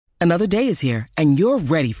Another day is here, and you're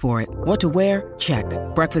ready for it. What to wear? Check.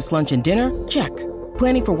 Breakfast, lunch, and dinner? Check.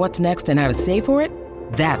 Planning for what's next and how to save for it?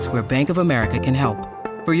 That's where Bank of America can help.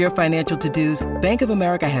 For your financial to-dos, Bank of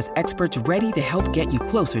America has experts ready to help get you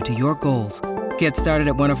closer to your goals. Get started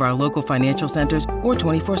at one of our local financial centers or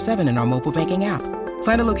 24/7 in our mobile banking app.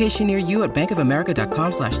 Find a location near you at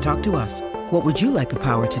bankofamerica.com/talktous. What would you like the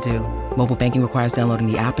power to do? Mobile banking requires downloading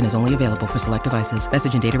the app and is only available for select devices.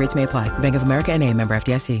 Message and data rates may apply. Bank of America N.A., member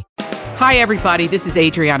FDIC. Hi, everybody. This is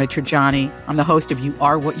Adriana Trajani. I'm the host of You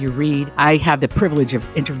Are What You Read. I have the privilege of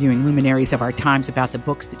interviewing luminaries of our times about the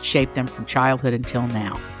books that shaped them from childhood until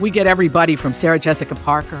now. We get everybody from Sarah Jessica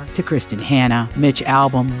Parker to Kristen Hanna, Mitch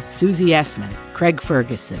Albom, Susie Essman, Craig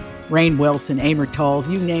Ferguson, Rainn Wilson, Amor Tolls,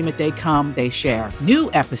 you name it, they come, they share.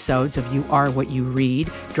 New episodes of You Are What You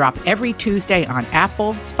Read drop every Tuesday on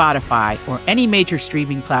Apple, Spotify, or any major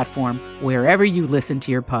streaming platform wherever you listen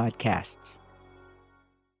to your podcasts.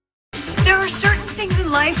 There are certain things in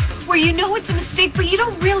life where you know it's a mistake, but you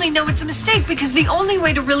don't really know it's a mistake, because the only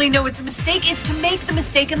way to really know it's a mistake is to make the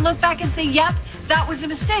mistake and look back and say, yep, that was a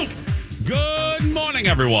mistake. Good morning,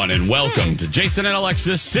 everyone, and welcome to Jason and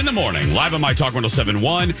Alexis in the Morning, live on My Talk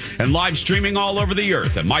 1071 and live streaming all over the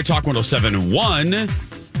earth at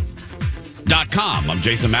MyTalk1071.com. I'm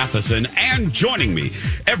Jason Matheson, and joining me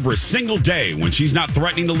every single day when she's not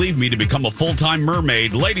threatening to leave me to become a full-time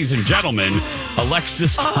mermaid, ladies and gentlemen,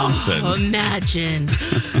 Alexis Thompson. Oh, imagine.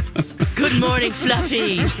 Good morning,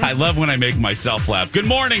 Fluffy. I love when I make myself laugh. Good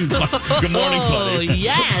morning. Good morning, buddy. Oh,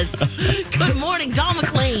 yes. Good morning, Don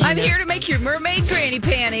McLean. I'm here to make your mermaid granny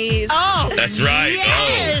panties. Oh, that's right.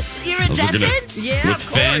 Yes. Oh. Iridescent? Yeah, with of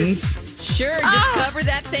fins? course. Sure, just cover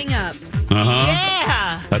that thing up.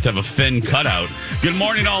 Yeah. Let's have a fin cutout. Good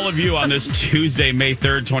morning to all of you on this Tuesday, May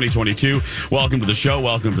 3rd, 2022. Welcome to the show.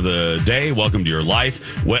 Welcome to the day. Welcome to your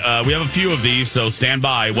life. We have a few of these, so stand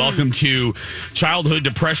by. Welcome to Childhood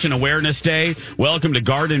Depression Awareness Day. Welcome to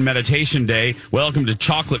Garden Meditation Day. Welcome to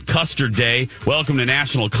Chocolate Custard Day. Welcome to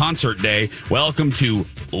National Concert Day. Welcome to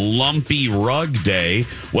Lumpy Rug Day.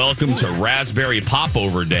 Welcome to Raspberry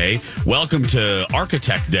Popover Day. Welcome to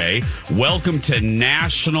Architect Day. Welcome to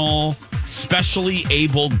National Specially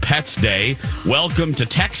Abled Pets Day. Welcome to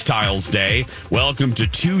Textiles Day. Welcome to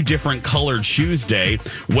Two Different Colored Shoes Day.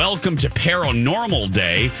 Welcome to Paranormal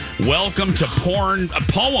Day. Welcome to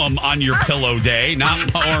Poem on Your Pillow Day.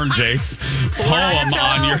 Not porn, Jace. Poem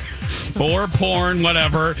on your... or porn,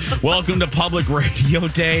 whatever. Welcome to Public Radio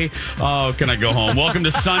Day. Oh, can I go home? Welcome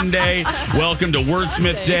to Sunday. Welcome to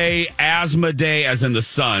Wordsmith Day. Asthma Day, as in the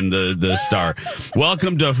sun, the star.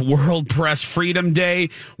 Welcome to World Press Freedom Day.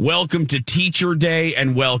 Welcome to Teacher Day.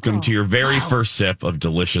 And welcome to your very first sip of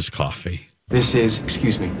delicious coffee. This is,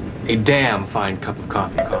 excuse me, a damn fine cup of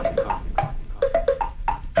coffee.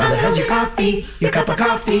 How the hell's your coffee? Your cup of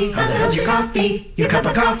coffee? How the hell's your coffee? Your cup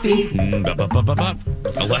of coffee?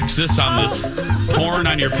 Alexis, on this porn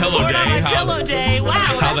on your pillow Porn day. on my pillow day.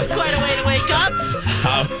 Wow, that's quite a way to wake up.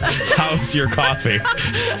 How's your coffee?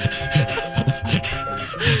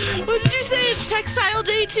 What did you say? It's Textile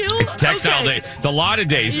Day, too? It's Textile Day. It's a lot of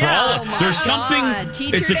days. Yeah. There's something,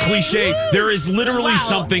 Teacher it's a Day. cliche. Woo. There is literally Wow.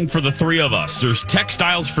 something for the three of us. There's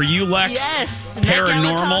textiles for you, Lex. Yes.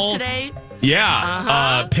 Paranormal. Today.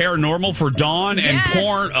 Yeah. Paranormal for Dawn, Yes.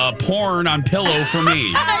 and porn on pillow for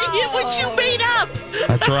me. What you made up.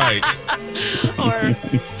 That's right. Or,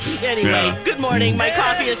 anyway, Yeah. Good morning. My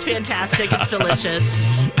coffee is fantastic. It's delicious.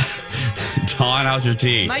 Dawn, how's your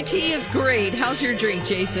tea? My tea is great. How's your drink,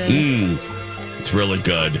 Jason? It's really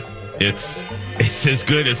good. It's as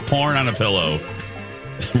good as porn on a pillow.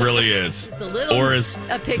 It really is. It's a little, Or as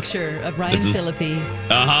a picture of Ryan it's a- Phillippe.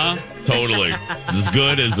 totally. It's as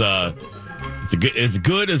good as as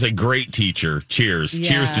good as a great teacher. Cheers. Yeah,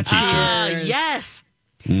 Cheers to teachers. cheers. Yes.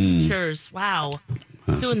 Teachers. Wow.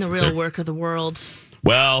 Doing the real work of the world.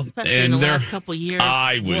 Well, Especially in and the there, last couple years.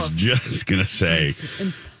 I was Woof. just gonna say,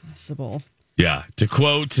 Impossible. yeah, to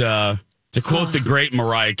quote the great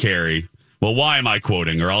Mariah Carey. Well, why am I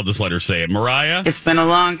quoting her? I'll just let her say it. Mariah? It's been a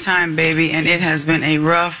long time, baby, and it has been a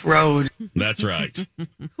rough road. That's right.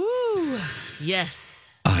 Woo. Yes.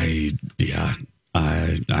 I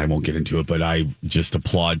won't get into it, but I just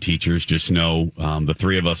applaud teachers. Just know the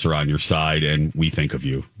three of us are on your side, and we think of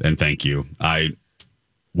you, and thank you.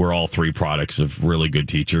 We're all three products of really good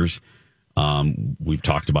teachers. We've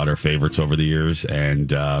talked about our favorites over the years,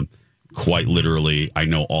 and quite literally, I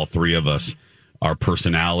know all three of us, our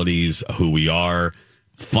personalities, who we are,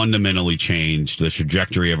 fundamentally changed. The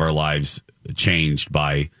trajectory of our lives changed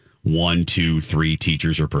by 1, 2, 3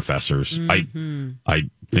 teachers or professors. I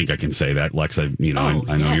think I can say that, Lex. I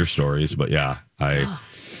know your stories, but yeah,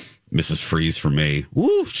 Mrs. Freeze for me.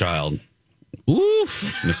 Woof, child.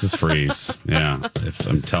 Woof, Mrs. Freeze. Yeah, if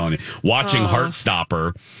I'm telling you. Watching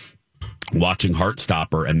Heartstopper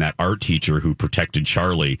and that art teacher who protected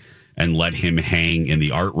Charlie and let him hang in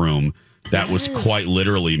the art room, that was quite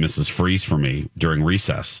literally Mrs. Freeze for me during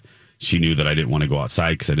recess. She knew that I didn't want to go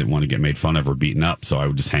outside because I didn't want to get made fun of or beaten up, so I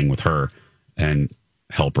would just hang with her and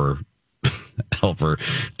help her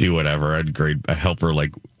do whatever. I'd help her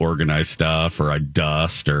like organize stuff, or I'd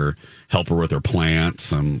dust, or help her with her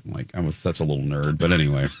plants. I was such a little nerd, but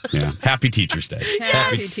anyway, yeah. Happy Teachers Day.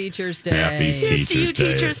 Happy Teachers Day. Happy Here's to you,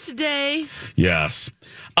 Day. teachers, today. Yes.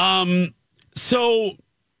 So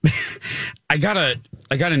I got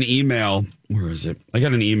an email. Where is it? I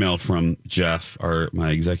got an email from Jeff,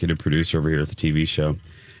 my executive producer over here at the TV show,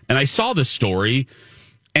 and I saw this story,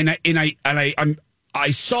 and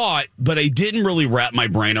I saw it, but I didn't really wrap my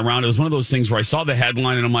brain around it. It was one of those things where I saw the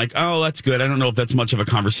headline and I'm like, oh, that's good. I don't know if that's much of a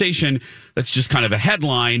conversation. That's just kind of a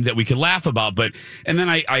headline that we could laugh about. And then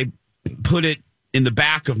I put it in the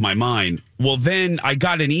back of my mind. Well, then I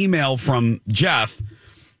got an email from Jeff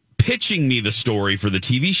pitching me the story for the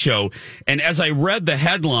TV show. And as I read the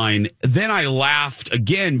headline, then I laughed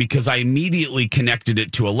again because I immediately connected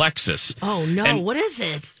it to Alexis. Oh, no. What is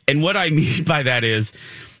it? And what I mean by that is,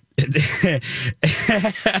 Reba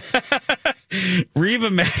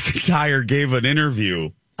McEntire gave an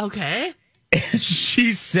interview. Okay. And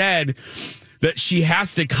she said that she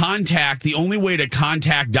has to the only way to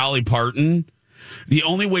contact Dolly Parton, the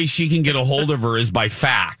only way she can get a hold of her is by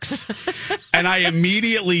fax. And I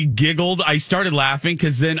immediately giggled. I started laughing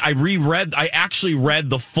because then I actually read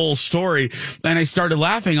the full story and I started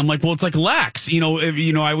laughing. I'm like, well, it's like Lex. I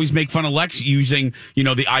always make fun of Lex using, the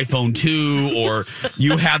iPhone 2, or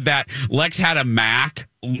you had that. Lex had a Mac.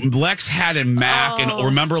 And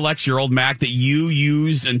remember, Lex, your old Mac that you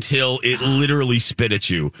used until it literally spit at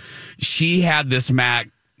you. She had this Mac.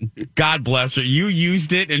 God bless her. You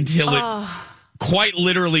used it until it quite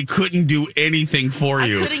literally couldn't do anything for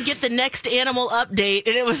you. I couldn't get the next animal update,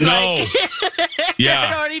 and it was yeah. there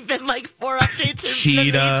had already been like 4 updates in the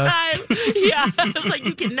meantime. Yeah, it was like,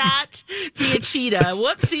 you cannot be a cheetah.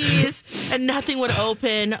 Whoopsies. And nothing would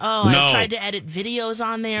open. I tried to edit videos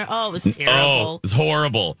on there. Oh, it was terrible. Oh, it was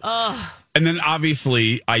horrible. Oh. And then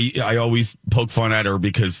obviously I always poke fun at her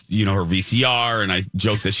because, her VCR, and I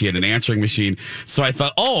joke that she had an answering machine. So I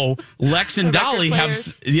thought, Lex and Dolly have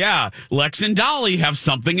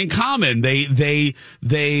something in common. They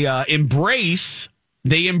embrace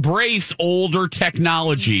older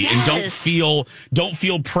technology and don't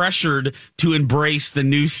feel pressured to embrace the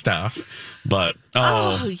new stuff. But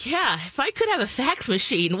yeah, if I could have a fax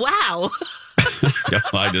machine, wow.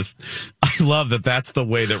 I love that. That's the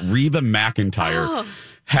way that Reba McEntire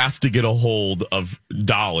has to get a hold of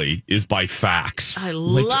Dolly, is by fax. I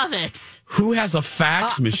love it. Who has a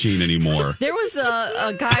fax machine anymore? There was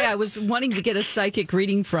a guy I was wanting to get a psychic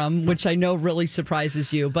reading from, which I know really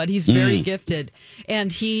surprises you, but he's very gifted,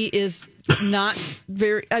 and he is not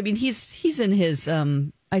very. I mean, he's in his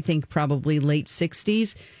I think probably late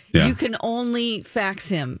 60s. Yeah. You can only fax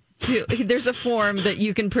him. There's a form that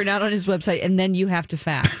you can print out on his website, and then you have to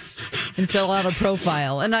fax and fill out a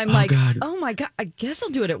profile. And I'm oh my God, I guess I'll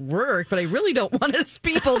do it at work, but I really don't want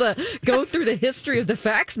people to go through the history of the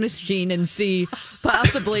fax machine and see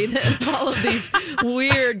possibly all of these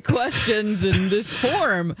weird questions in this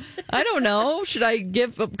form. I don't know. Should I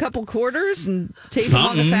give a couple quarters and tape them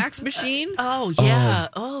on the fax machine? Oh, yeah.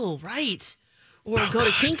 Oh, right. Or go to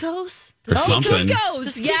Kinko's. Something.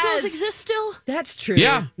 Does Kinko's exist still? That's true.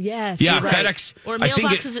 Yeah. Yes. Yeah, right. FedEx. Or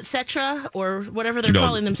mailboxes, etc. Or whatever they're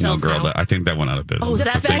calling themselves no, girl, now. I think that went out of business. Oh, is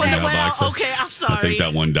that the one that went out? Okay, I'm sorry. I think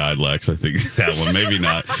that one died, Lex. I think that one, maybe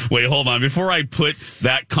not. Wait, hold on. Before I put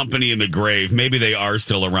that company in the grave, maybe they are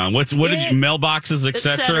still around. What did you, mailboxes,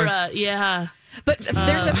 etc.? Yeah. But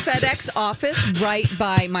there's a FedEx office right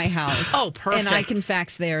by my house. Oh, perfect. And I can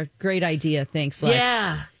fax there. Great idea. Thanks, Lex.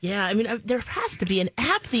 Yeah. I mean, there has to be an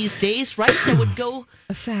app these days, right? That would go...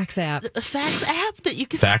 A fax app. A fax app that you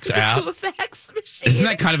can fax stick app? to a fax machine. Isn't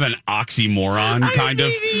that kind of an oxymoron, kind of?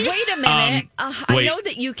 Wait a minute. I know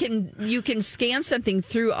that you can scan something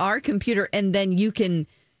through our computer, and then you can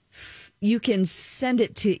send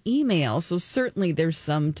it to email. So certainly there's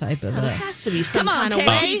some type of... There has to be some kind of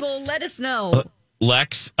way. People, let us know.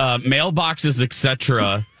 Lex, mailboxes,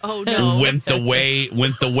 etc. Oh no! went the way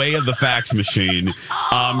of the fax machine.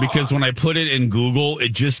 Because when I put it in Google,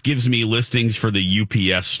 it just gives me listings for the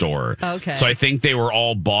UPS store. Okay. So I think they were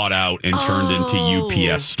all bought out and turned into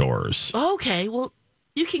UPS stores. Okay. Well,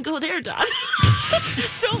 You can go there, Don.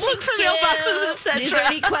 Don't look for mailboxes, etc. Is there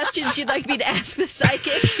any questions you'd like me to ask the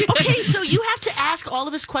psychic? Okay, so you have to ask all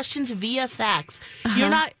of his questions via fax.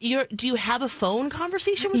 Do you have a phone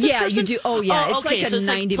conversation with this person? You do. Oh, yeah. It's okay, like a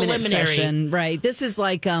 90-minute session. Right. This is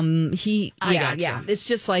like, It's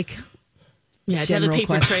just like, to have a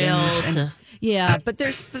paper trail. But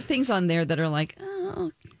there's the things on there that are like,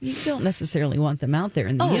 oh, you don't necessarily want them out there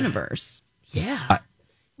in the universe. Yeah.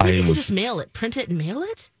 You can just mail it, print it and mail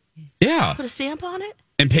it? Yeah. Put a stamp on it?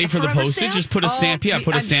 And pay for the postage? Stamp? Just put a stamp. Yeah,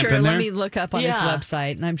 put a stamp in there. Let me look up on his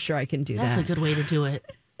website, and I'm sure I can do that. That's a good way to do it.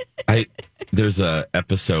 There's a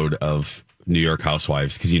episode of New York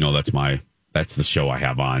Housewives, because that's the show I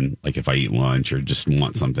have on. Like if I eat lunch or just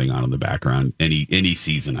want something on in the background, any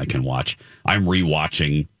season I can watch. I'm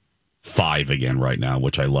rewatching 5 again right now,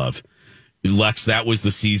 which I love. Lex, that was the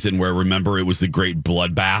season where, remember, it was the great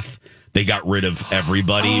bloodbath. They got rid of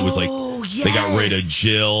everybody. It was like they got rid of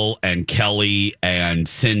Jill and Kelly and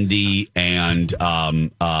Cindy and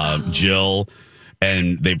Jill,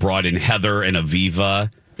 and they brought in Heather and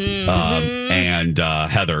Aviva and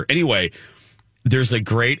Heather. Anyway, there's a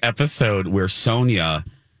great episode where Sonia,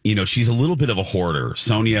 she's a little bit of a hoarder.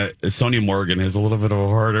 Sonia Morgan is a little bit of a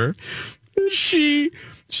hoarder.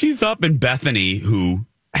 She's up in Bethany, who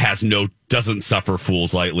doesn't suffer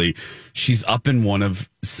fools lightly. She's up in one of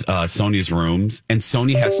Sonia's rooms, and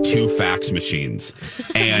Sonia has 2 fax machines.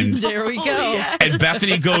 And there we go. Yes. And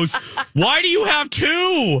Bethany goes, "Why do you have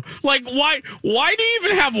 2? Like, why do you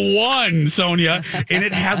even have 1, Sonia?" And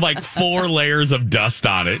it had like 4 layers of dust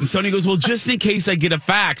on it. And Sonia goes, "Well, just in case I get a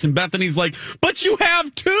fax." And Bethany's like, "But you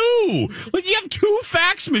have 2. Like, you have 2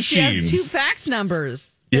 fax machines." She has 2 fax numbers.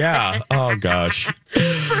 Yeah. Oh, gosh.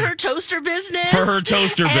 For her toaster business. For her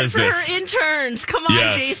toaster business. For her interns. Come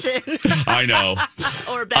on, Jason. I know.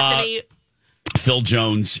 Or Bethany. Phil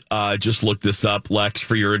Jones just looked this up, Lex,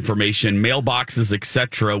 for your information. Mailboxes,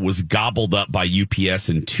 etc., was gobbled up by UPS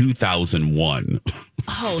in 2001.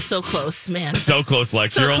 Oh, so close, man. So close,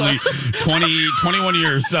 Lex. You're only 21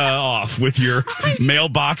 years off with your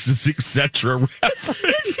mailboxes, etc. reference.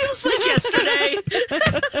 It feels like yesterday.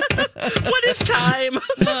 What is time?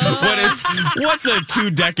 What's a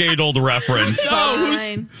 2-decade-old reference?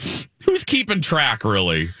 Who's keeping track,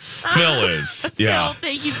 really? Phil is. Yeah. Phil,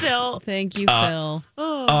 thank you, Phil. Thank you, Phil.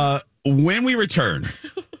 When we return,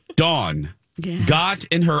 Dawn got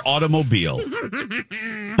in her automobile,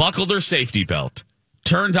 buckled her safety belt,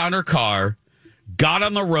 turned on her car, got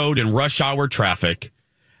on the road in rush hour traffic,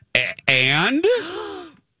 and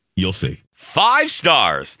you'll see. 5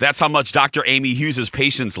 stars. That's how much Dr. Amy Hughes'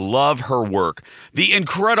 patients love her work. The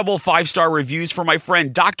incredible 5-star reviews for my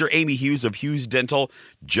friend Dr. Amy Hughes of Hughes Dental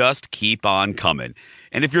just keep on coming.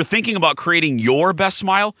 And if you're thinking about creating your best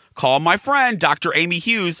smile, call my friend Dr. Amy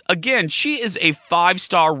Hughes. Again, she is a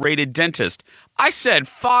 5-star rated dentist. I said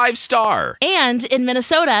 5-star. And in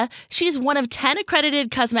Minnesota, she's one of 10 accredited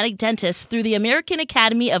cosmetic dentists through the American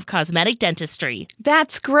Academy of Cosmetic Dentistry.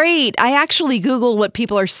 That's great. I actually Googled what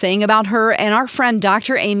people are saying about her, and our friend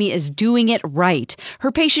Dr. Amy is doing it right.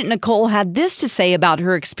 Her patient Nicole had this to say about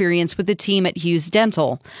her experience with the team at Hughes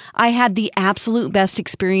Dental. "I had the absolute best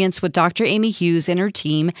experience with Dr. Amy Hughes and her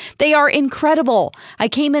team. They are incredible. I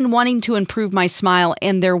came in wanting to improve my smile,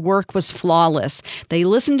 and their work was flawless. They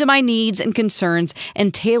listened to my needs and concerns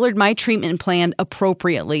and tailored my treatment plan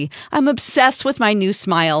appropriately. I'm obsessed with my new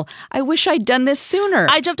smile. I wish I'd done this sooner."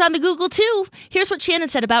 I jumped on the Google too. Here's what Shannon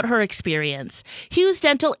said about her experience. "Hughes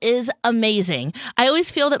Dental is amazing. I always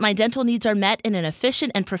feel that my dental needs are met in an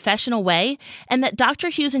efficient and professional way, and that Dr.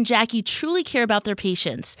 Hughes and Jackie truly care about their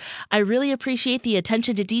patients. I really appreciate the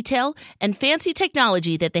attention to detail and fancy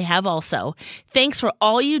technology that they have also. Thanks for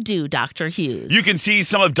all you do, Dr. Hughes." You can see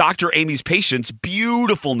some of Dr. Amy's patients'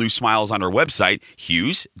 beautiful new smiles on her website,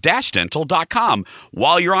 hughes-dental.com.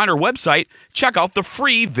 While you're on her website, check out the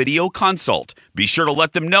free video consult. Be sure to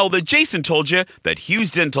let them know that Jason told you that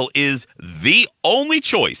Hughes Dental is the only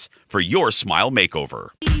choice for your smile makeover.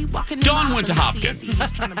 Dawn went to Hopkins.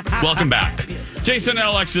 Welcome back. Jason and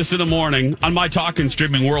Alexis in the morning on My Talk and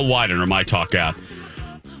streaming worldwide on our My Talk app.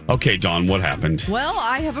 Okay, Dawn, what happened? Well,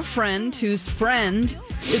 I have a friend whose friend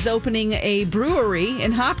is opening a brewery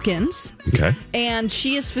in Hopkins. Okay. And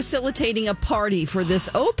she is facilitating a party for this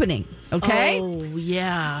opening. Okay? Oh,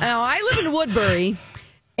 yeah. Now, I live in Woodbury,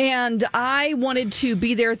 and I wanted to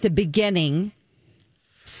be there at the beginning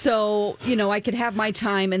so, I could have my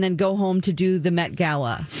time and then go home to do the Met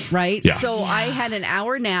Gala, right? Yeah. So I had an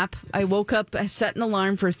hour nap. I woke up, I set an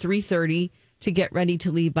alarm for 3:30 to get ready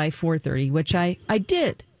to leave by 4:30, which I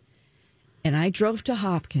did. And I drove to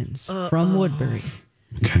Hopkins from Woodbury.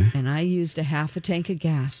 Okay. And I used a half a tank of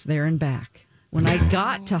gas there and back. when I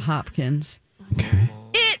got to Hopkins,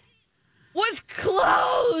 it was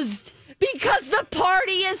closed because the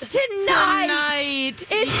party is tonight.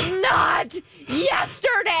 It's not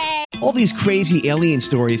yesterday. All these crazy alien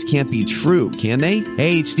stories can't be true, can they?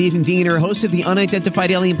 Hey, it's Stephen Diener, host of the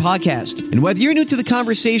Unidentified Alien Podcast. And whether you're new to the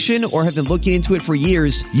conversation or have been looking into it for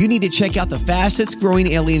years, you need to check out the fastest growing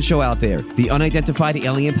alien show out there, the Unidentified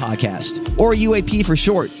Alien Podcast, or UAP for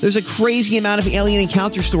short. There's a crazy amount of alien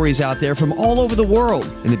encounter stories out there from all over the world.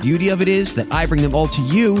 And the beauty of it is that I bring them all to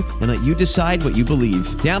you and let you decide what you believe.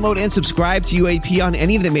 Download and subscribe to UAP on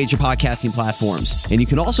any of the major podcasting platforms. And you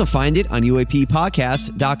can also find it on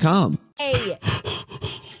UAPpodcast.com. Hey.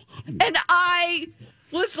 And I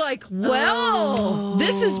was like, well,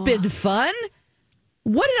 this has been fun.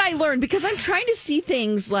 What did I learn? Because I'm trying to see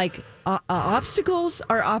things like obstacles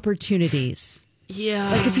are opportunities.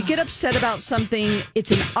 Yeah. Like if you get upset about something,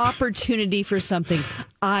 it's an opportunity for something.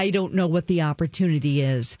 I don't know what the opportunity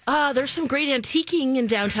is. There's some great antiquing in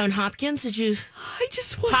downtown Hopkins. Did you? I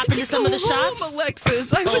just wanted pop to into some go of the home, shops,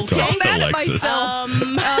 Alexis. I was so mad at myself.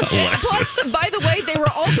 Plus, by the way, they were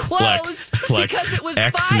all closed because it was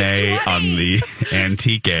X-nay 5:20 on the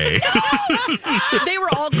antique. They were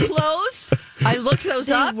all closed. I looked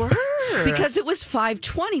those up were. because it was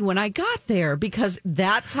 5:20 when I got there, because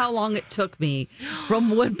that's how long it took me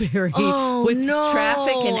from Woodbury with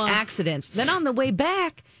traffic and accidents. Then on the way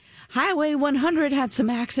back, Highway 100 had some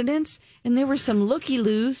accidents, and there were some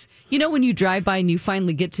looky-loos. You know when you drive by and you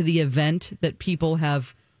finally get to the event that people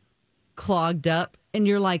have clogged up, and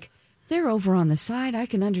you're like, they're over on the side. I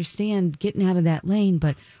can understand getting out of that lane,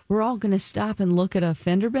 but we're all going to stop and look at a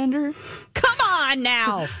fender bender? Come on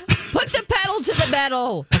now. Put the pedal to the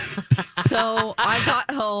metal. So I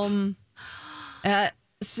got home at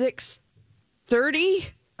 6:30.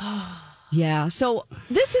 Yeah, so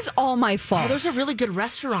this is all my fault. Oh, there's a really good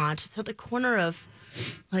restaurant. It's at the corner of,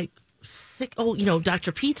 like,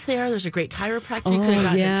 Dr. Pete's there. There's a great chiropractor. You could have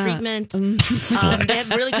gotten a treatment. They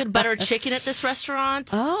have really good butter chicken at this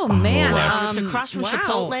restaurant. Oh, man. It's across from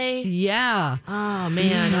Chipotle. Yeah. Oh,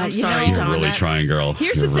 man. I'm sorry, You're Don. really trying, girl.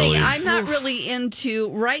 Here's the thing. I'm not really into,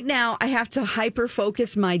 right now, I have to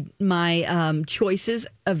hyper-focus my choices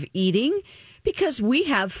of eating because we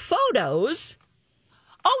have photos.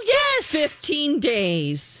 Oh, yes. 15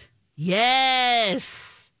 days.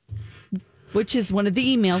 Yes. Which is one of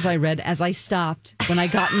the emails I read as I stopped when I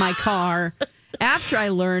got in my car after I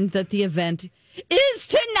learned that the event is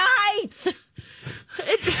tonight.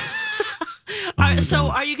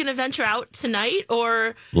 So are you going to venture out tonight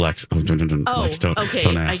or? Lex, Lex, don't ask.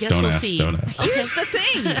 I guess we'll see. Here's the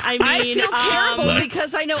thing. I feel terrible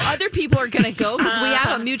because I know other people are going to go because we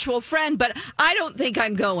have a mutual friend, but I don't think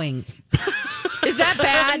I'm going. Is that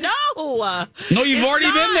bad? No, you've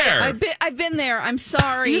already been there. I've been there. I'm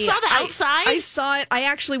sorry. You saw the outside? I saw it. I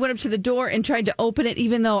actually went up to the door and tried to open it,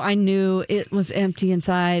 even though I knew it was empty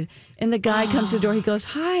inside. And the guy comes to the door. He goes,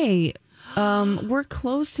 "Hi, we're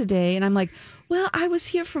closed today." And I'm like, "Well, I was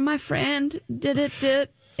here for my friend.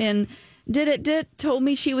 And told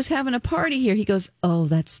me she was having a party here." He goes, "Oh,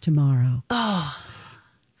 that's tomorrow." Oh.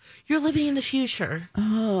 You're living in the future.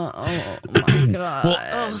 Oh my God.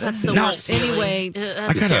 Well, that's the worst. Anyway,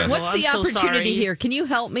 what's the opportunity here? Can you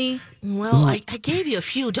help me? Well, I gave you a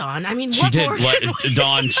few, Dawn. I mean, she did.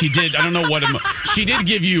 Dawn, she did. I don't know what. She did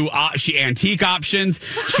give you antique options.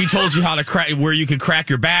 She told you how to crack, where you could crack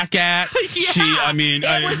your back at. Yeah.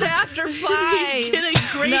 It was after 5. Get a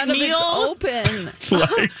great None meal. of it's open.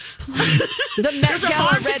 The Met There's a Gala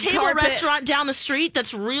farm to red table carpet restaurant down the street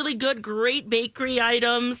that's really good. Great bakery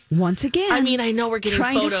items. Once again, I mean, I know we're getting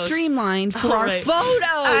trying photos. to streamline for our photos.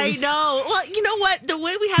 I know. Well, you know what? The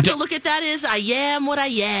way we have to look at that is, I am what I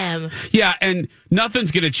am. Yeah, and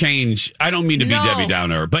nothing's going to change. I don't mean to be Debbie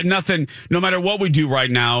Downer, but nothing, no matter what we do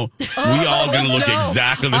right now, we all going to look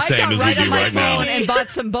exactly the same as we do right now. I got and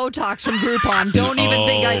bought some Botox from Groupon. Don't even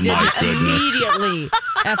think I did immediately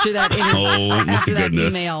after that interview, after that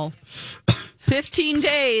email. 15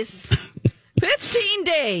 days. 15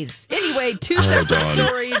 days. Anyway, 2 separate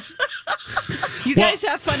stories. You guys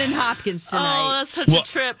have fun in Hopkins tonight. Oh, that's such a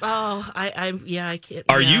trip. Oh, I can't.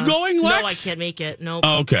 Are you going, Lex? No, I can't make it. No.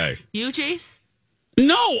 Oh, okay. You, Jace?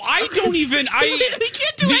 No, I don't even. We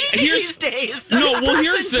can't do anything these days. No, well,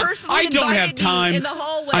 here's I don't have time. In the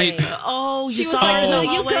hallway. You saw her in the hallway?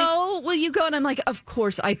 Will you go? Will you go? And I'm like, of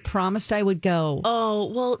course. I promised I would go. Oh,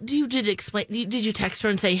 well, you did explain. Did you text her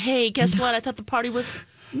and say, hey, guess what? I thought the party was...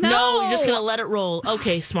 No, you're just going to let it roll.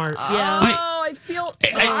 Okay, smart. Yeah. I feel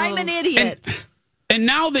I'm an idiot. And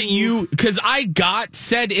now that because I got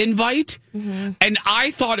said invite, and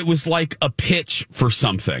I thought it was like a pitch for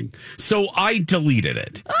something, so I deleted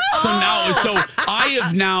it.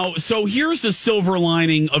 So here's the silver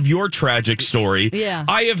lining of your tragic story. Yeah.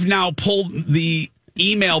 I have now pulled the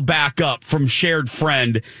email back up from shared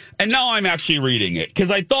friend, and now I'm actually reading it because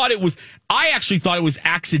I actually thought it was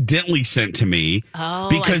accidentally sent to me. Oh,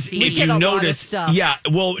 because if you notice,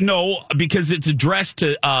 because it's addressed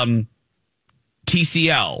to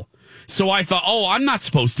TCL. So I thought, I'm not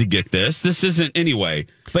supposed to get this. This isn't anyway.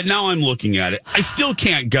 But now I'm looking at it. I still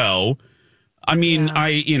can't go. I mean,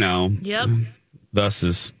 Yep. Thus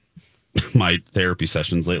is my therapy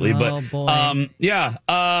sessions lately. Oh, but boy.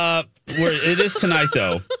 it is tonight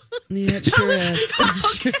though. Yeah, it sure is.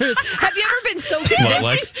 It sure is. Have you ever been so convinced?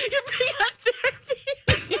 Lex? You're bringing up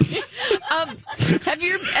therapy. Have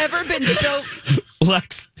you ever been so...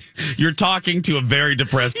 Lex, you're talking to a very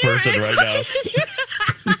depressed person right now.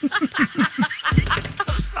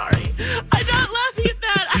 I'm sorry. I'm not laughing at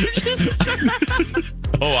that.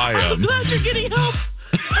 I am. I'm glad you're getting help.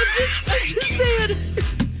 I'm just saying.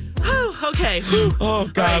 Oh, okay. Oh,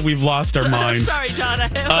 God, we've lost our minds. I'm sorry, Donna.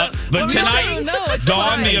 But tonight, it's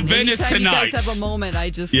Dawn, fine. the event is Anytime tonight. You guys have a moment,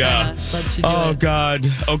 I just let you do it. Oh, God.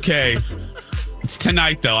 Okay. It's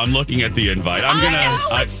tonight, though. I'm looking at the invite. I'm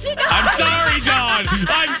sorry, Dawn.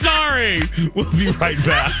 I'm sorry. We'll be right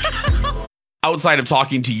back. Outside of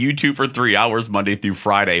talking to you two for 3 hours Monday through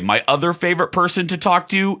Friday, my other favorite person to talk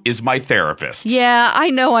to is my therapist. Yeah,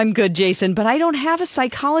 I know I'm good, Jason, but I don't have a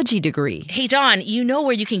psychology degree. Hey, Dawn, you know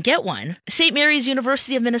where you can get one. St. Mary's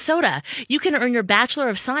University of Minnesota. You can earn your Bachelor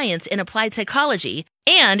of Science in Applied Psychology,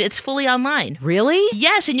 and it's fully online. Really?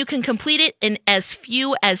 Yes, and you can complete it in as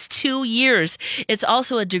few as 2 years. It's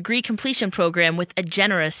also a degree completion program with a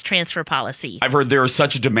generous transfer policy. I've heard there is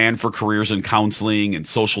such a demand for careers in counseling and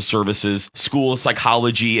social services, school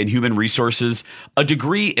psychology, and human resources. A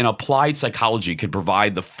degree in applied psychology could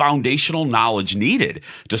provide the foundational knowledge needed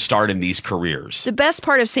to start in these careers. The best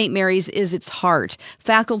part of St. Mary's is its heart.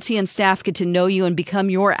 Faculty and staff get to know you and become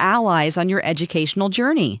your allies on your educational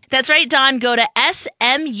journey. That's right, Dawn. Go to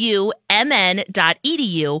smumn.edu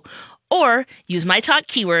or use my talk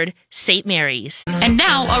keyword, St. Mary's. And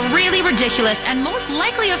now, a really ridiculous and most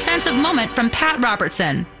likely offensive moment from Pat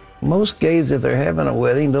Robertson. Most gays, if they're having a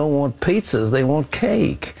wedding, don't want pizzas, they want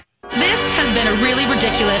cake. This has been a really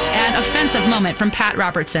ridiculous and offensive moment from Pat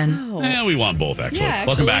Robertson. Oh. Yeah, we want both, actually. Yeah,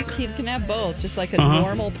 Welcome back. You can have both, just like a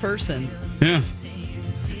normal person. Yeah.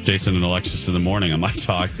 Jason and Alexis in the morning on My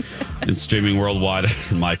Talk. And streaming worldwide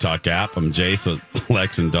on My Talk app. I'm Jace with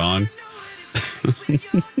Lex and Dawn.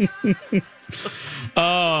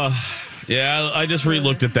 Yeah, I just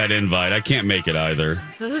re-looked at that invite. I can't make it either.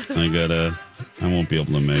 I won't be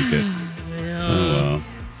able to make it. Oh, well.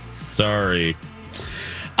 Sorry.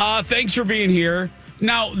 Thanks for being here.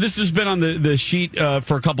 Now, this has been on the sheet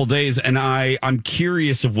for a couple days, and I'm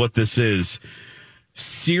curious of what this is.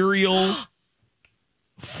 Cereal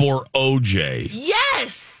for OJ.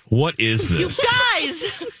 Yes! What is this? You guys!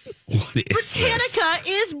 What is Britannica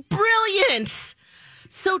is brilliant!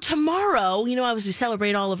 So tomorrow, as we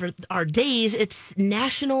celebrate all of our days, it's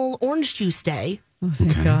National Orange Juice Day. Oh,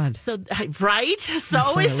 thank God. So, right?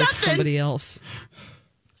 So is something. Somebody else.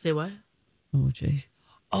 Say what? OJ.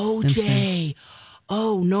 OJ.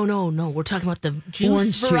 Oh, no. We're talking about the juice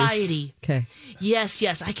Orange variety. Juice. Okay.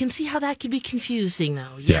 Yes. I can see how that could be confusing,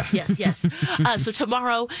 though. Yes. So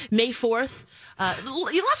tomorrow, May 4th,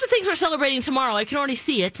 lots of things we're celebrating tomorrow. I can already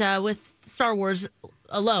see it with Star Wars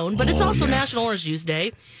alone, but it's also National Orange Juice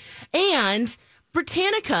Day. And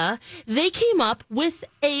Britannica, they came up with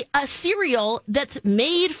a cereal that's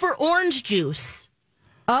made for orange juice.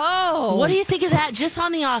 Oh. What do you think of that just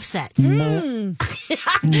on the offset? Same.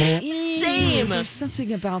 There's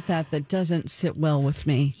something about that doesn't sit well with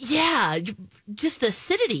me. Yeah, just the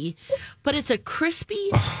acidity. But it's a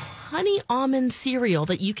crispy honey almond cereal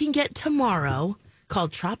that you can get tomorrow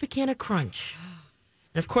called Tropicana Crunch.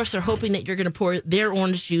 And of course, they're hoping that you're going to pour their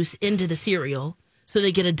orange juice into the cereal so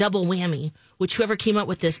they get a double whammy, which whoever came up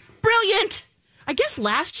with this, brilliant. I guess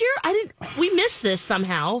last year, we missed this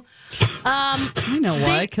somehow. I know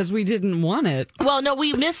why, because we didn't want it. Well, no,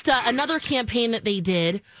 we missed another campaign that they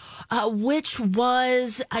did, which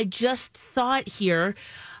was, I just saw it here,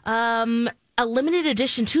 a limited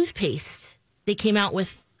edition toothpaste they came out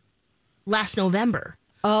with last November.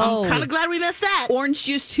 Oh. I'm kind of glad we missed that. Orange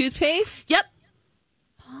juice toothpaste? Yep.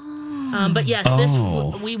 But yes, this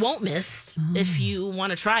we won't miss if you want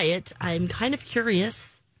to try it. I'm kind of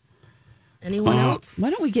curious. Anyone else? Why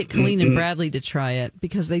don't we get Colleen and Bradley to try it?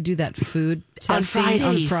 Because they do that food testing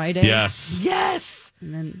on Friday. Yes. Yes.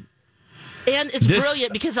 And then And it's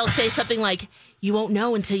brilliant because they'll say something like, you won't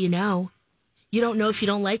know until you know. You don't know if you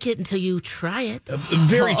don't like it until you try it.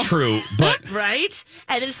 Very true, but... Right?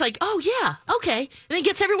 And then it's like, oh, yeah, okay. And then it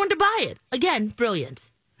gets everyone to buy it. Again, brilliant.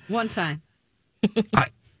 One time.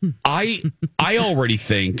 I already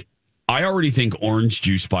think orange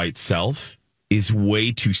juice by itself is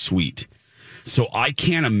way too sweet. So I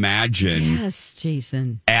can't imagine yes,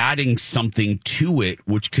 Jason, adding something to it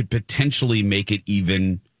which could potentially make it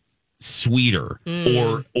even sweeter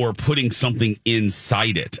or putting something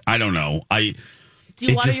inside it. I don't know. Do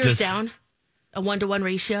you water yours down? A 1-to-1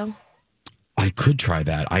 ratio? I could try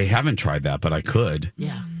that. I haven't tried that, but I could.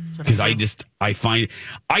 Yeah. Because I find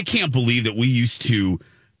I can't believe that we used to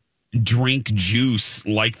drink juice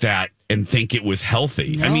like that and think it was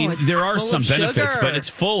healthy. No, I mean, there are some benefits, sugar. but it's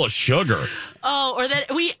full of sugar. Oh, or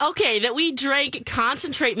that we drank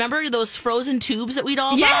concentrate. Remember those frozen tubes that we'd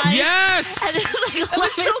all buy? Yes. And it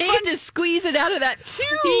was so fun to squeeze it out of that tube.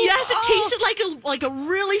 Yes, it tasted like a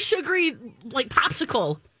really sugary like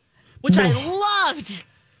popsicle, which I loved.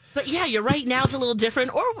 But yeah, you're right. Now it's a little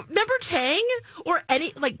different. Or remember Tang or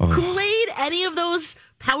any Kool-Aid, any of those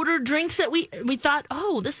powdered drinks that we thought,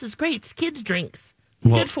 oh, this is great. It's kids' drinks.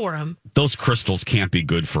 It's good for them. Those crystals can't be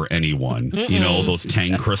good for anyone. You know, those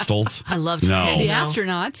Tang crystals. I love Tang. The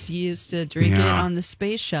astronauts used to drink it on the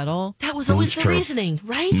space shuttle. That was always the reasoning,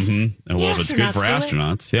 right? Mm-hmm. Well, if it's good for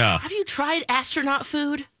astronauts, yeah. Have you tried astronaut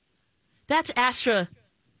food? That's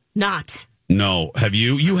astronaut. No, have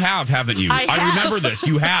you? You have, haven't you? I remember this.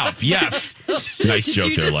 You have, yes. Nice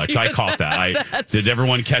joke there, Lex. I caught that. Did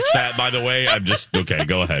everyone catch that, by the way? I'm just, okay,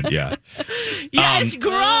 go ahead, yeah. Yeah, it's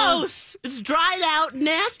gross. It's dried out,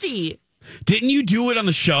 nasty. Didn't you do it on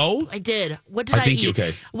the show? I did. What did I eat?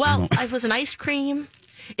 Okay. Well, it was an ice cream.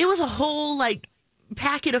 It was a whole,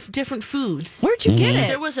 packet of different foods. Where'd you get it?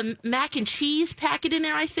 There was a mac and cheese packet in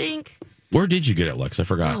there, I think. Where did you get it, Lex? I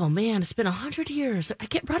forgot. Oh, man, it's been 100 years. I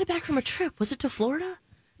brought it back from a trip. Was it to Florida?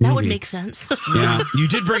 That would make sense. Yeah, you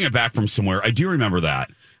did bring it back from somewhere. I do remember that.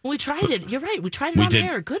 We tried it. You're right. We tried it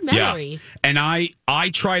there. Good memory. Yeah. And I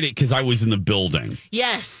tried it because I was in the building.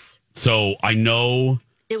 Yes. So I know.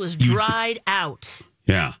 It was dried out.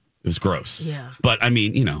 Yeah, it was gross. Yeah. But, I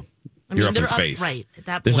mean, you're up in space. Right. At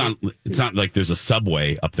that point. It's not like there's a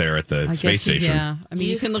subway up there at the space station. Yeah. I mean,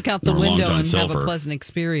 you can look out the window and have a pleasant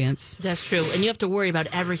experience. That's true. And you have to worry about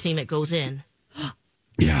everything that goes in.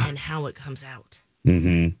 Yeah. And how it comes out.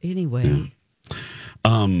 Mm-hmm. Anyway.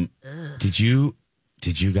 Yeah. Did you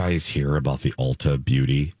guys hear about the Ulta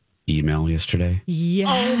Beauty email yesterday? Yes.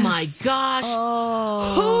 Oh, my gosh.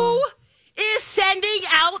 Oh. Who is sending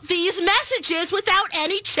out these messages without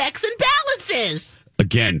any checks and balances?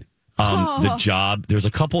 Again, the job, there's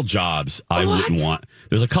a couple jobs I wouldn't want.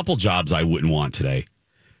 There's a couple jobs I wouldn't want today.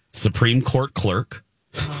 Supreme Court clerk.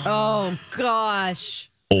 Oh, gosh.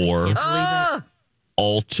 Or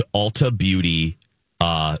Ulta Beauty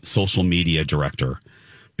social media director.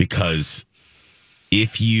 Because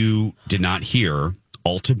if you did not hear,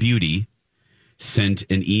 Ulta Beauty sent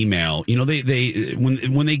an email. They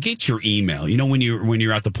when they get your email, when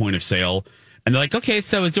you're at the point of sale, and they're like, okay,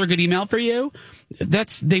 so is there a good email for you?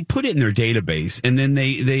 They put it in their database, and then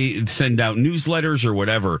they send out newsletters or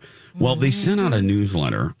whatever. Well, they sent out a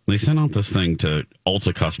newsletter. They sent out this thing to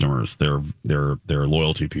Ulta customers, their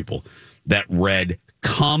loyalty people, that read,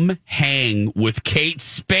 "Come hang with Kate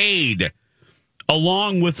Spade,"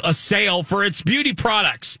 along with a sale for its beauty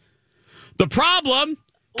products. The problem,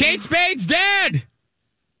 Kate Spade's dead.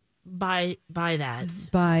 By that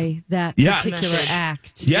particular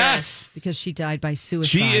act. Yes. Because she died by suicide.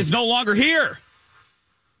 She is no longer here.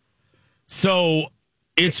 So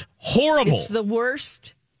it's horrible. It's the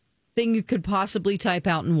worst thing you could possibly type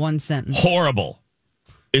out in one sentence. Horrible.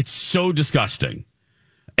 It's so disgusting.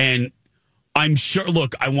 And I'm sure,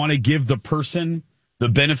 look, I want to give the person the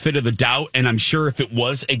benefit of the doubt. And I'm sure if it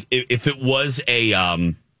was a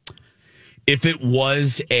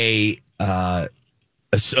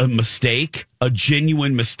mistake, a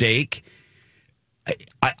genuine mistake,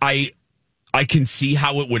 I can see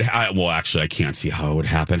how it would. Well, actually, I can't see how it would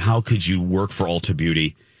happen. How could you work for Ulta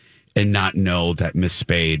Beauty and not know that Miss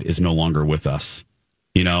Spade is no longer with us?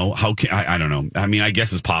 How can I don't know. I mean, I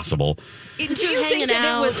guess it's possible. Do you think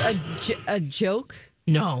that it was a joke?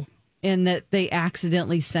 No, and that they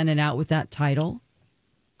accidentally sent it out with that title.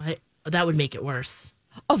 That would make it worse.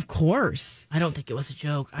 Of course. I don't think it was a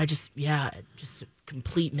joke. just a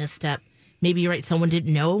complete misstep. Maybe you're right. Someone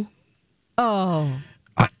didn't know. Oh.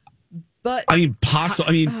 But I mean,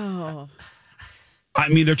 possibly. I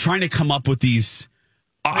mean, they're trying to come up with these.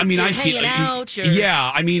 I mean, I see. Out,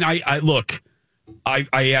 yeah, I mean, I look. I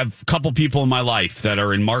have a couple people in my life that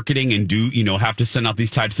are in marketing and have to send out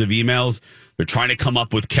these types of emails. They're trying to come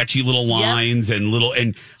up with catchy little lines and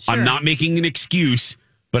I'm not making an excuse,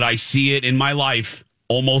 but I see it in my life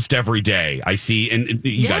almost every day. I see, and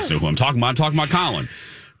you guys know who I'm talking about. I'm talking about Colin.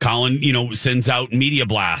 Colin, sends out media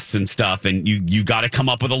blasts and stuff, and you got to come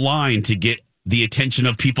up with a line to get the attention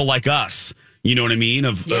of people like us. You know what I mean?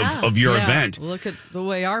 Of your event. Look at the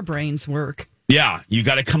way our brains work. Yeah, you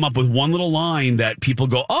got to come up with one little line that people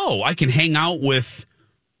go, oh, I can hang out with,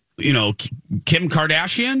 Kim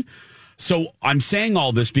Kardashian. So I'm saying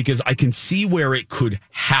all this because I can see where it could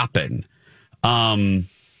happen.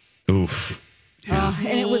 Oof. Yeah.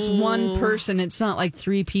 And it was one person. It's not like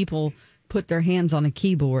three people put their hands on a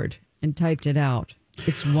keyboard and typed it out.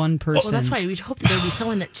 It's one person. Well, that's why we'd hope that there'd be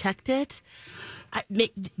someone that checked it.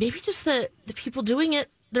 Maybe just the people doing it,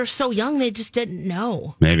 they're so young, they just didn't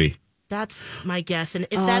know. Maybe. That's my guess. And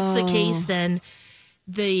if that's the case, then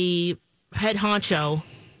the head honcho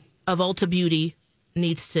of Ulta Beauty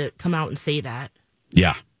needs to come out and say that.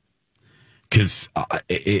 Yeah. Because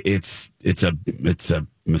it's a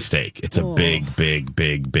mistake. It's a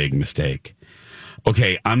big mistake.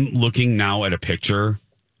 Okay, I'm looking now at a picture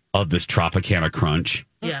of this Tropicana Crunch.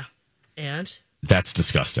 Yeah. And? That's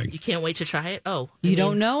disgusting. You can't wait to try it? Oh. You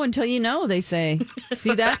don't know until you know, they say.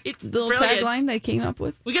 See that little tagline they came up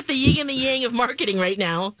with? We got the yin and the yang of marketing right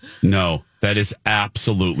now. No, that is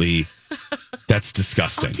absolutely, that's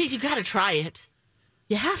disgusting. Oh, geez, you got to try it.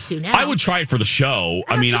 You have to now. I would try it for the show.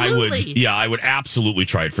 Absolutely. I would absolutely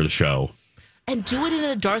try it for the show. And do it in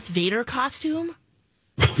a Darth Vader costume?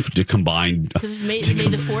 To combine. Because May the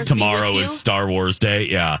 4th tomorrow is Star Wars Day.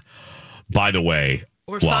 Yeah. By the way,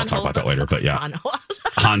 I'll talk about that later, but yeah.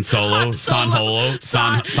 Han Solo, San Holo.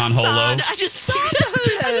 I just saw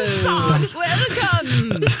it.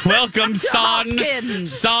 Welcome. Welcome,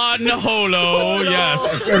 San Holo.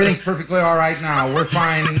 Yes. Everything's perfectly all right now. We're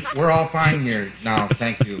fine. We're all fine here now.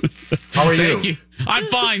 Thank you. How are you? Thank you. I'm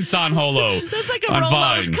fine, San Holo. That's like a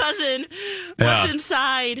Rolo's cousin. What's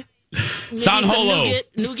inside? San Holo.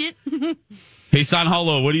 Nougat? Hey, San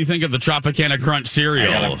Holo, what do you think of the Tropicana Crunch cereal?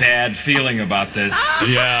 I got a bad feeling about this.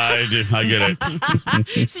 Yeah, I get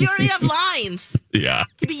it. So you already have lines. Yeah.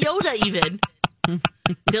 Could be Yoda even.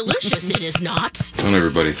 Delicious it is not. Don't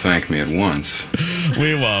everybody thank me at once.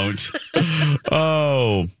 We won't.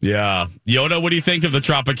 Oh, yeah. Yoda, what do you think of the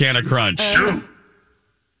Tropicana Crunch? Do.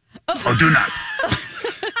 Or do not.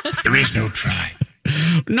 There is no try.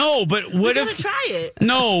 No, but what if... try it.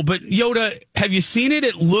 No, but Yoda, have you seen it?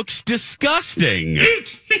 It looks disgusting.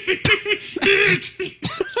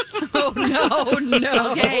 Oh,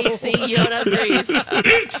 no. Okay, see, Yoda agrees.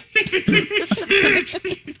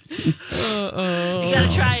 You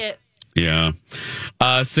gotta try it. Yeah.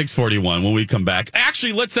 6:41 when we come back.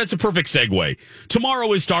 Actually, that's a perfect segue.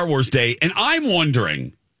 Tomorrow is Star Wars Day, and I'm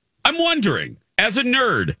wondering, as a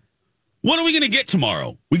nerd, what are we going to get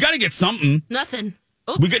tomorrow? We got to get something. Nothing.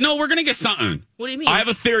 Oh. We're going to get something. What do you mean? I have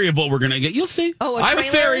a theory of what we're going to get. You'll see. Oh, I have a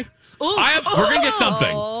theory. Ooh. We're going to get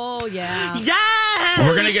something. Oh, yeah. Yes!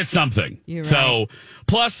 We're going to get something. You're so,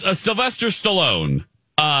 plus Sylvester Stallone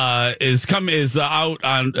is out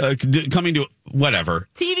on coming to whatever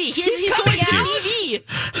TV. He's going to TV.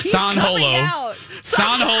 San Holo.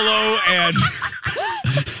 San Holo and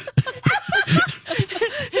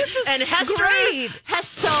and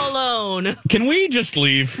Hester alone. Can we just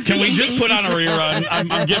leave? Can we just put on a rerun?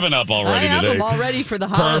 I'm giving up already I have today. them all ready for the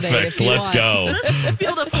holiday. Perfect. Let's go.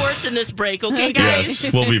 Feel the force in this break, okay, guys?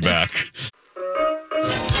 Yes, we'll be back.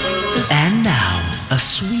 And now, a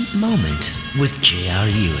sweet moment with J.R.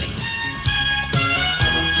 Ewing.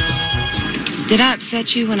 Did I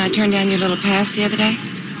upset you when I turned down your little pass the other day?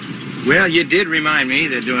 Well, you did remind me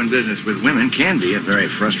that doing business with women can be a very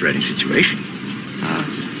frustrating situation.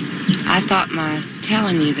 I thought my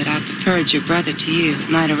telling you that I preferred your brother to you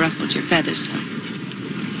might have ruffled your feathers some.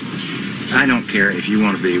 I don't care if you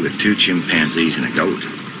want to be with 2 chimpanzees and a goat.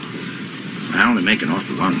 I only make an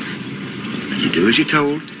offer once. You do as you're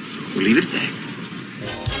told. We'll leave it at that.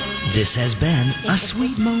 This has been a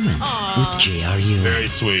sweet moment with J.R. Ewing. Very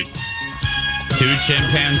sweet. 2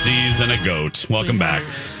 chimpanzees and a goat. Welcome back.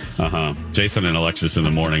 Jason and Alexis in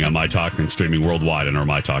the morning on My Talk and streaming worldwide on our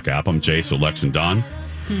My Talk app. I'm Jay, so Lex and Don.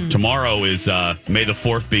 Tomorrow is May the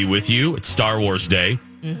 4th be with you. It's Star Wars Day.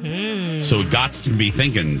 Mm-hmm. So got to be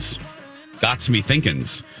thinkins.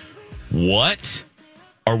 What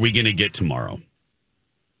are we going to get tomorrow?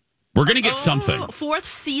 We're going to get something. 4th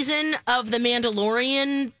season of The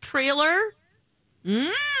Mandalorian trailer?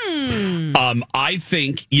 I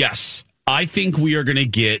think we are going to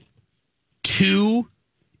get 2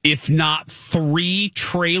 if not 3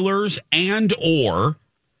 trailers and or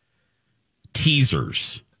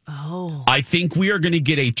teasers. Oh. I think we are going to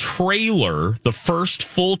get a trailer, the first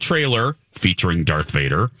full trailer featuring Darth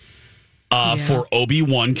Vader for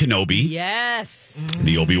Obi-Wan Kenobi. Yes.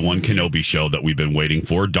 The Obi-Wan Kenobi show that we've been waiting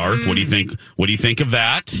for. Darth, what do you think? What do you think of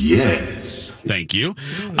that? Yes. Thank you.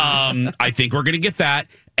 I think we're going to get that.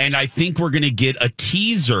 And I think we're going to get a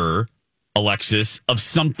teaser, Alexis, of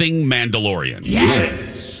something Mandalorian.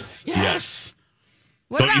 Yes.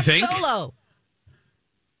 What Don't about you think? Solo?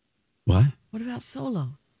 What? What about Solo?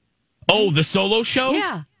 Oh, the Solo show?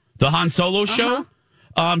 Yeah. The Han Solo show?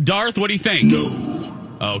 Darth, what do you think?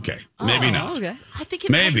 No. Okay. Maybe not. Okay. I think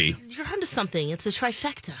Maybe. You're onto something. It's a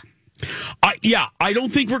trifecta. I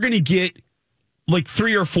don't think we're going to get like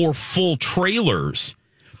 3 or 4 full trailers.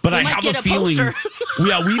 But I have a feeling,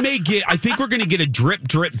 we may get, I think we're going to get a drip.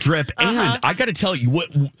 And I got to tell you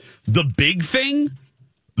what, the big thing,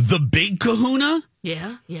 the big kahuna.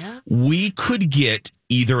 Yeah. We could get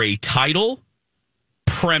either a title,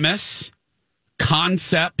 premise,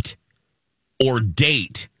 concept, or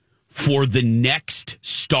date for the next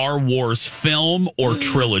Star Wars film or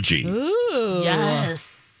trilogy. Ooh.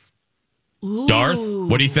 Yes. Ooh. Darth,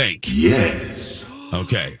 what do you think? Yes.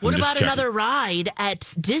 Okay. What about another ride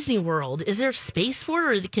at Disney World? Is there space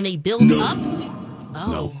for it, or can they build up?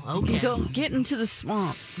 Oh, okay. Get into the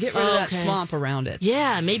swamp. Get rid of that swamp around it.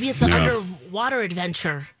 Yeah, maybe it's an underwater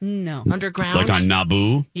adventure. No. Underground. Like on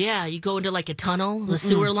Naboo? Yeah, you go into like a tunnel, the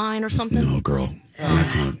sewer line or something? No, girl.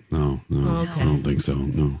 That's not. No. Okay. I don't think so.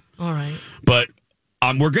 No. All right. But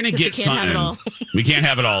we're going to get we can't something. have it all. We can't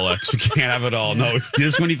have it all, Lex. We can't have it all. No,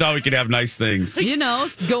 just when you thought we could have nice things. You know,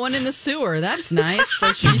 going in the sewer. That's nice,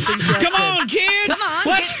 as she suggested. Come on, kids. Come on.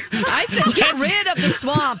 I said get rid of the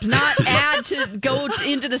swamp, not add to go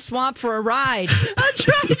into the swamp for a ride. I'm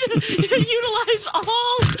trying to utilize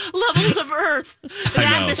all levels of Earth and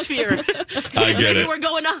atmosphere. I get it. We're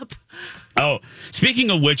going up. Oh, speaking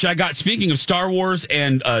of which, speaking of Star Wars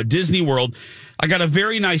and Disney World, I got a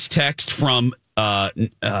very nice text from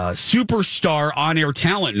superstar on-air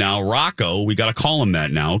talent now, Rocco. We got to call him that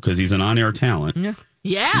now because he's an on-air talent.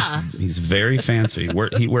 Yeah. He's very fancy.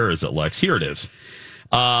 Where is it, Lex? Here it is.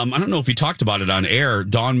 I don't know if he talked about it on air,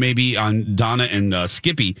 Dawn, maybe on Donna and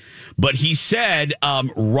Skippy, but he said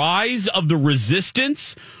Rise of the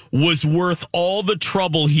Resistance was worth all the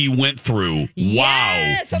trouble he went through.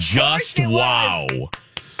 Yes, wow. Just wow. Was.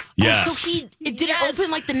 Yes. Oh, so did it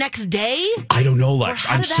open like the next day? I don't know, Lex.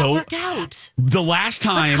 How did that work out? The last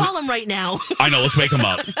time. Let's call him right now. I know. Let's wake him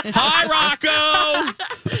up. Hi, Rocco.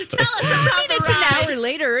 Tell us about it's an hour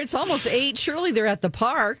later. It's almost 8. Surely they're at the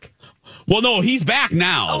park. Well, no, he's back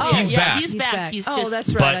now. Oh, he's back. He's back. He's just, that's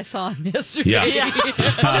right. But, I saw him yesterday. Yeah.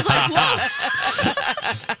 I was like,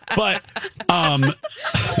 whoa. But,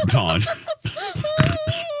 Dawn.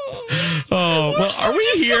 Oh, well, are we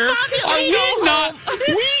here? Are we not?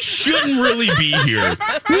 We shouldn't really be here.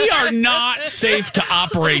 We are not safe to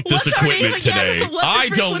operate this equipment today. I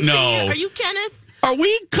don't know. Are you Kenneth? Are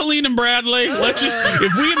we Colleen and Bradley? Let's just,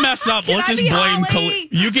 if we mess up, let's just blame Colleen.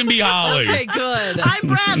 You can be Holly. Okay, good. I'm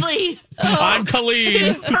Bradley. I'm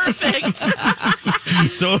Colleen. Perfect.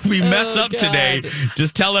 So if we mess up today,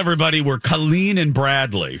 just tell everybody we're Colleen and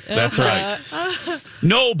Bradley. That's right.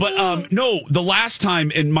 No, but no, the last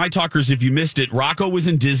time in My Talkers, if you missed it, Rocco was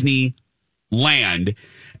in Disneyland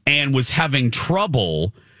and was having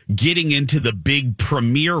trouble getting into the big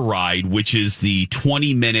premiere ride, which is the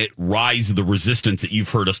 20-minute Rise of the Resistance that you've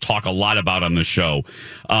heard us talk a lot about on the show.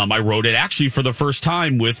 I wrote it actually for the first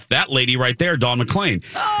time with that lady right there, Dawn McClain.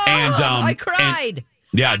 Oh, and I cried.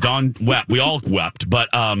 Yeah, Dawn wept. We all wept. But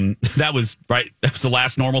that was the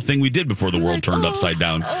last normal thing we did before the world turned upside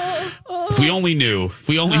down. If we only knew. If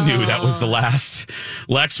we only knew that was the last.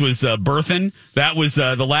 Lex was birthing. That was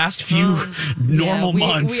the last few normal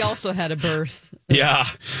months. We also had a birth. Yeah.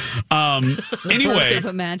 Anyway. Birth of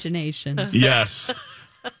imagination. Yes.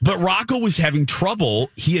 But Rocco was having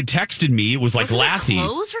trouble. He had texted me. It was like Lassie.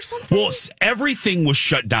 Closed or something? Well, everything was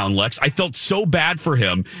shut down, Lex. I felt so bad for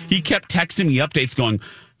him. He kept texting me updates going,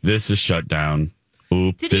 this is shut down.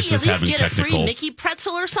 Oop, Did this he is at least having get technical. a free Mickey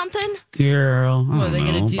pretzel or something? Girl, what are they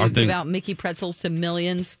going to do? Give out Mickey pretzels to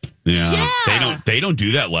millions? Yeah. They don't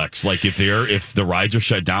do that, Lex. Like if the rides are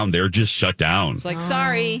shut down, they're just shut down. It's like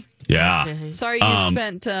sorry. Yeah. Okay. Sorry you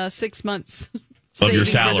spent 6 months of your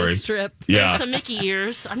salary. For this trip. Yeah. There's some Mickey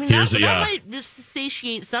ears. I mean, that might just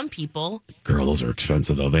satiate some people. Girl, those are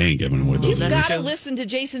expensive though. They ain't giving away those. You've got to listen to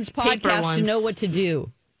Jason's podcast to know what to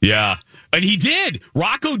do. Yeah. And he did.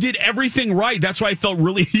 Rocco did everything right. That's why I felt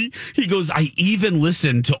really. He goes, I even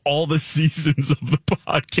listened to all the seasons of the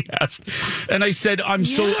podcast. And I said,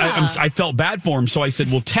 I felt bad for him. So I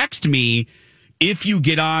said, well, text me if you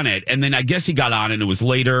get on it. And then I guess he got on it and it was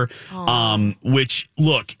later. Which,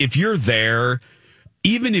 look, if you're there,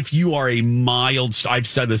 even if you are a mild, I've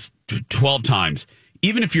said this 12 times,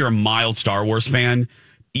 even if you're a mild Star Wars fan,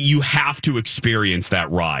 you have to experience that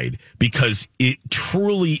ride because it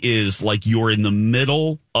truly is like you're in the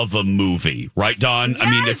middle of a movie, right, Dawn? Yes! I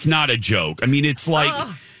mean, it's not a joke. I mean, it's like,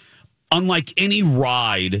 unlike any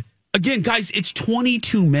ride. Again, guys, it's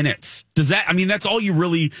 22 minutes. That's all you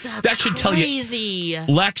really, that should crazy. Tell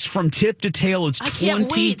you. Lex, from tip to tail, it's 20. Can't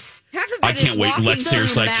wait. I can't wait. Lex,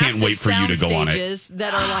 seriously, I can't wait for you to go on it.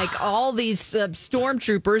 That are like all these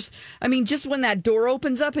stormtroopers. I mean, just when that door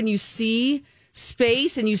opens up and you see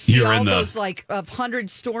space and you see all those like 100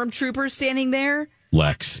 stormtroopers standing there.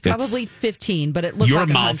 Lex, probably 15, but it looks your like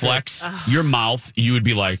mouth, 100. Lex. Your mouth, you would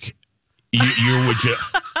be like, you would just.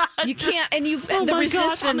 You can't, and you've the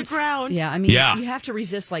resistance on the ground. Yeah, I mean, you have to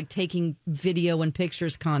resist like taking video and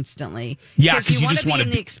pictures constantly. Yeah, because you want just to want be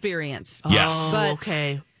in the experience. Yes. Oh,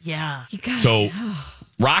 okay. Yeah. So,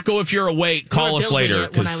 Rocco, if you're awake, call us later.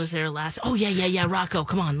 When I was there last. Oh yeah, Rocco,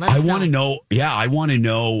 come on. I want to know. Yeah, I want to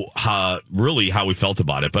know how we felt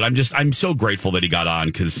about it. But I'm so grateful that he got on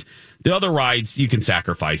because the other rides you can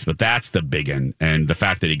sacrifice, but that's the big one. And the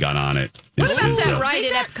fact that he got on it. What about that ride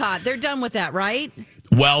at Epcot? They're done with that, right?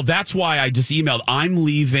 Well, that's why I just emailed. I'm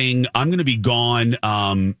leaving. I'm going to be gone.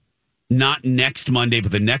 Not next Monday,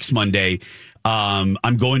 but the next Monday.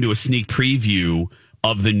 I'm going to a sneak preview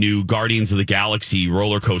of the new Guardians of the Galaxy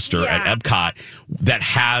roller coaster at Epcot that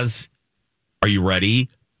has, are you ready?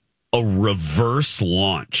 A reverse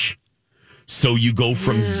launch. So you go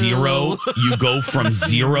from zero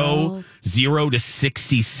to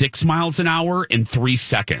 66 miles an hour in 3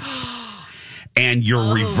 seconds. And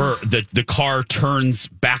your the car turns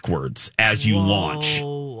backwards as you launch.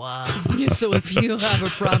 So if you have a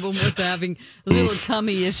problem with having little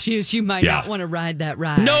tummy issues, you might not want to ride that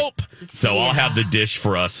ride. Nope. So I'll have the dish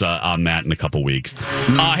for us on that in a couple weeks.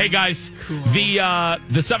 Hey guys,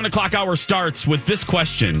 the 7 o'clock hour starts with this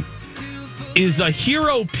question: is a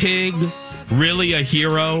hero pig really a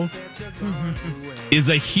hero? Is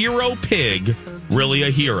a hero pig really a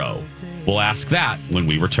hero? We'll ask that when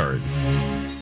we return.